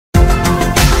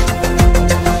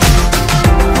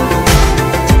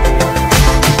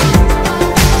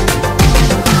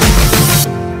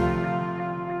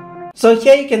So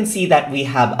here you can see that we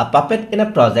have a puppet in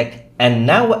a project, and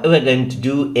now what we're going to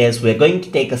do is we're going to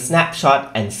take a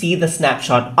snapshot and see the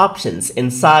snapshot options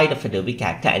inside of Adobe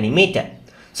Character Animator.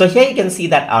 So here you can see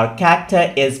that our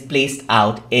character is placed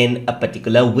out in a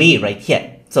particular way right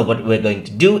here. So what we're going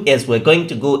to do is we're going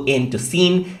to go into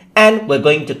scene and we're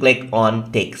going to click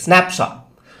on take snapshot.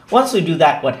 Once we do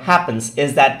that, what happens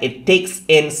is that it takes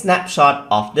in snapshot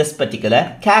of this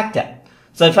particular character.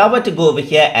 So if I were to go over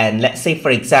here and let's say,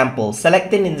 for example,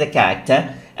 select the ninja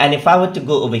character, and if I were to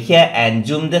go over here and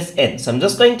zoom this in, so I'm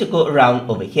just going to go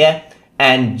around over here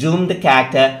and zoom the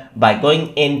character by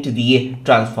going into the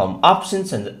transform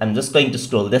options, and I'm just going to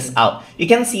scroll this out. You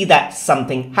can see that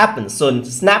something happens. So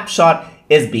snapshot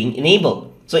is being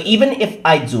enabled. So even if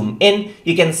I zoom in,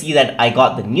 you can see that I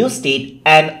got the new state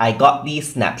and I got the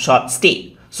snapshot state.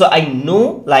 So I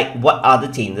know like what are the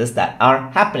changes that are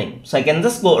happening. So I can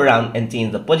just go around and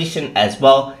change the position as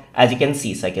well, as you can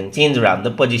see. So I can change around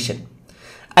the position.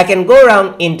 I can go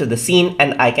around into the scene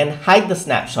and I can hide the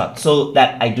snapshot so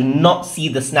that I do not see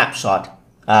the snapshot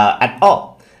at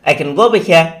all. I can go over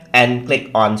here and click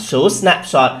on show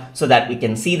snapshot so that we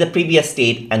can see the previous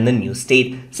state and the new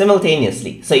state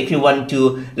simultaneously. So if you want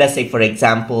to, let's say for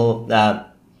example,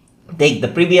 take the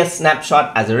previous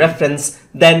snapshot as a reference,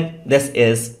 then this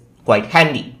is quite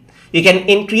handy. You can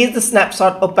increase the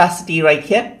snapshot opacity right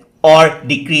here or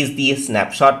decrease the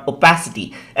snapshot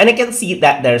opacity. And you can see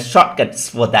that there's shortcuts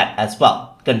for that as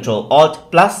well. Control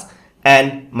Alt plus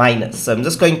and minus. So I'm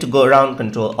just going to go around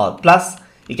Control Alt plus.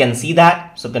 You can see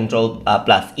that. So Control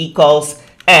plus equals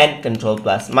and Control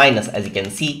plus minus, as you can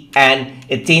see, and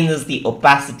it changes the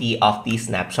opacity of the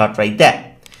snapshot right there.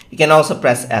 You can also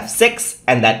press F6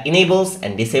 and that enables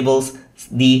and disables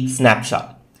the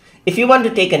snapshot. If you want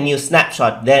to take a new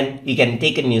snapshot, then you can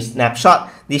take a new snapshot.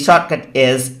 The shortcut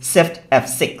is Shift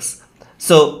F6.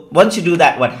 So once you do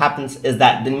that, what happens is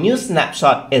that the new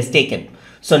snapshot is taken.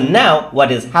 So now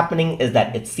what is happening is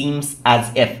that it seems as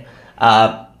if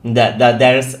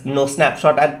there's no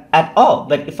snapshot at all.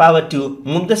 But if I were to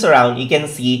move this around, you can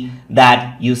see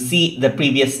that you see the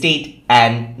previous state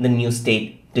and the new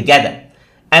state together.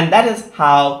 And that is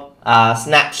how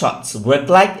snapshots work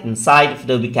like inside of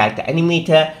Adobe Character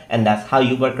Animator, and that's how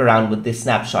you work around with the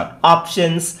snapshot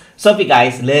options. So if you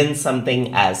guys learned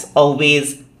something as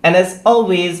always, and as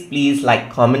always, please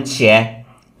like, comment, share,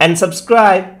 and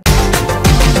subscribe.